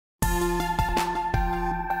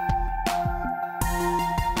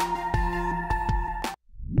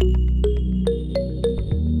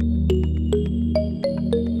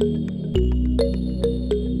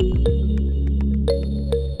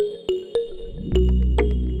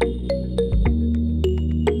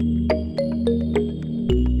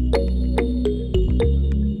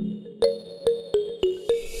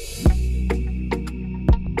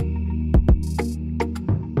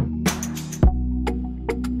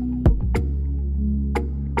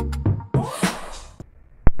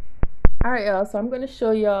right, y'all, so I'm going to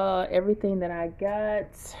show y'all everything that I got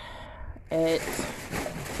at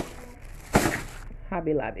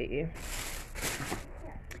Hobby Lobby.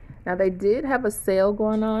 Now, they did have a sale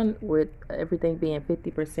going on with everything being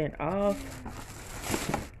 50% off.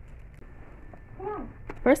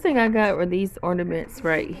 First thing I got were these ornaments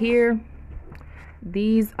right here.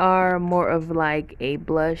 These are more of like a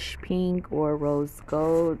blush pink or rose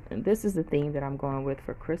gold. And this is the theme that I'm going with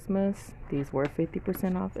for Christmas. These were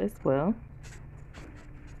 50% off as well.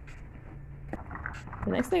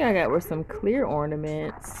 The next thing I got were some clear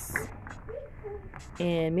ornaments.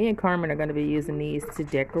 And me and Carmen are going to be using these to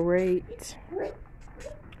decorate.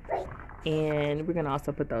 And we're going to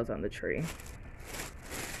also put those on the tree.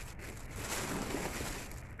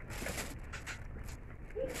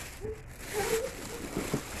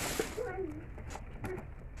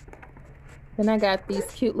 Then I got these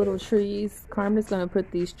cute little trees. Carmen's going to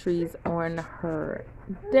put these trees on her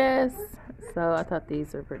desk. So I thought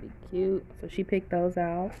these were pretty cute. So she picked those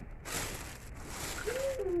out.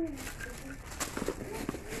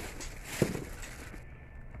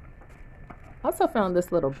 Also found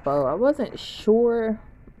this little bow. I wasn't sure,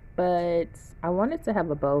 but I wanted to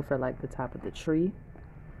have a bow for like the top of the tree.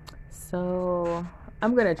 So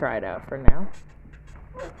I'm going to try it out for now.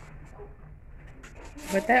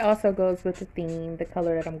 But that also goes with the theme, the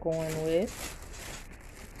color that I'm going with.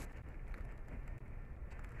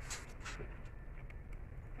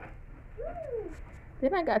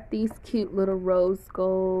 Then I got these cute little rose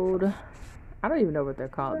gold. I don't even know what they're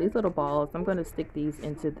called. These little balls. I'm going to stick these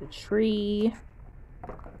into the tree.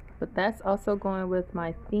 But that's also going with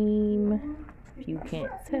my theme, if you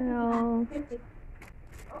can't tell.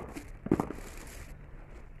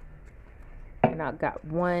 And I got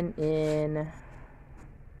one in...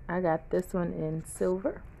 I got this one in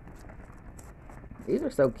silver. These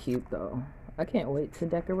are so cute though. I can't wait to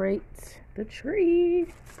decorate the tree.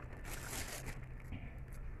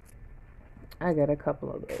 I got a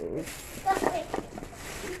couple of those.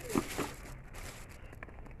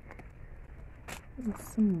 And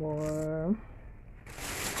some more.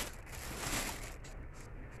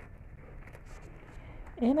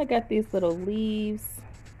 And I got these little leaves.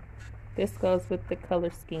 This goes with the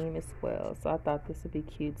color scheme as well, so I thought this would be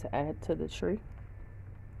cute to add to the tree.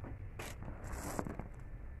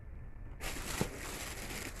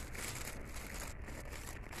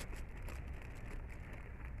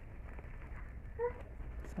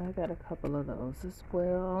 So I got a couple of those as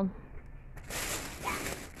well.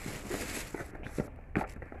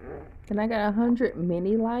 And I got 100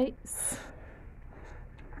 mini lights.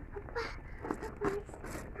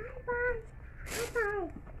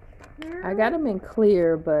 I got them in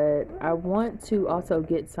clear, but I want to also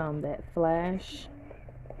get some that flash.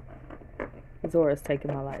 Zora's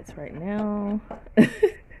taking my lights right now.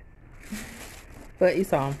 But you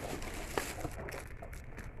saw them.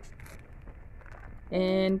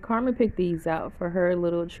 And Carmen picked these out for her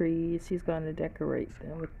little trees. She's going to decorate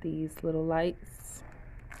them with these little lights.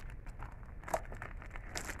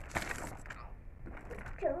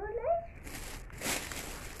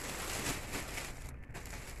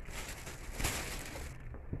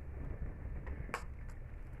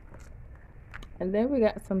 And then we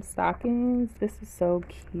got some stockings. This is so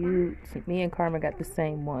cute. Me and Carmen got the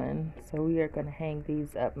same one. So we are going to hang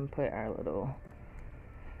these up and put our little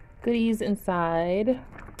goodies inside.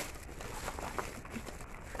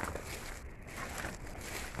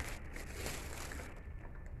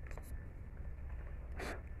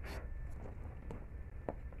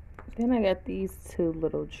 Then I got these two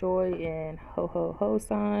little joy and ho ho ho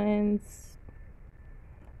signs.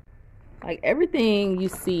 Like everything you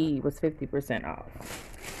see was 50% off.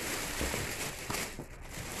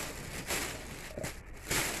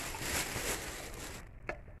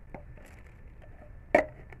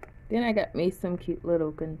 Then I got me some cute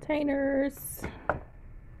little containers.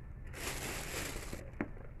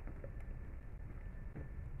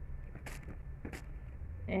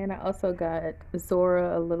 And I also got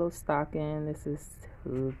Zora a little stocking. This is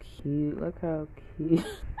so cute. Look how cute.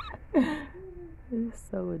 It's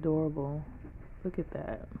so adorable. Look at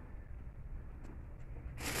that.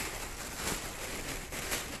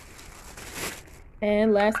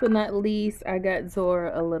 And last but not least, I got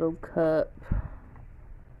Zora a little cup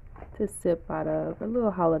to sip out of, a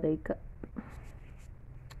little holiday cup.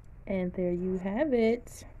 And there you have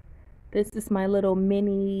it. This is my little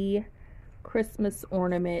mini Christmas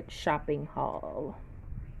ornament shopping haul.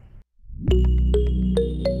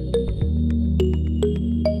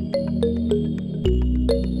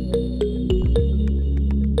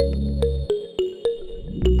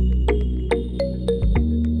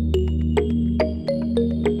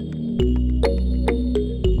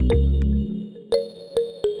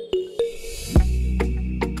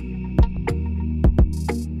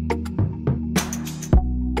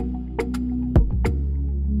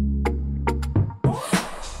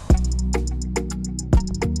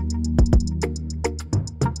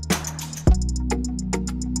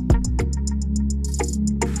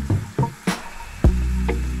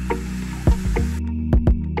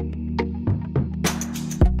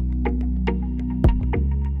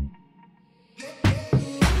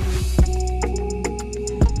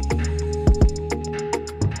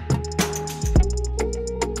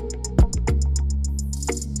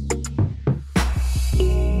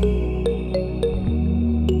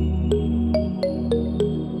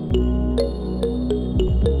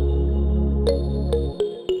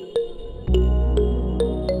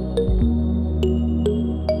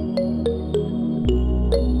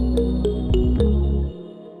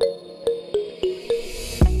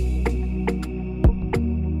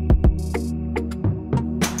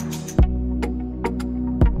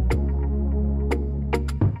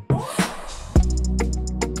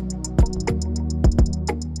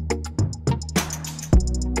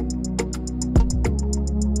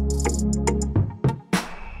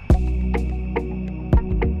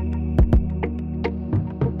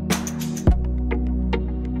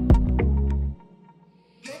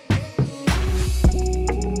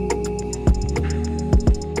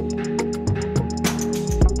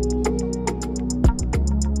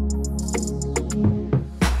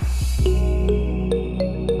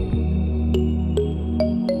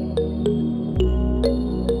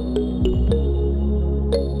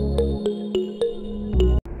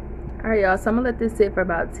 right, y'all, so I'm gonna let this sit for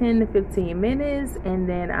about 10 to 15 minutes, and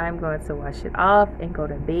then I'm going to wash it off and go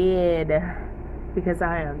to bed because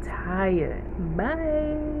I am tired.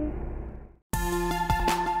 Bye.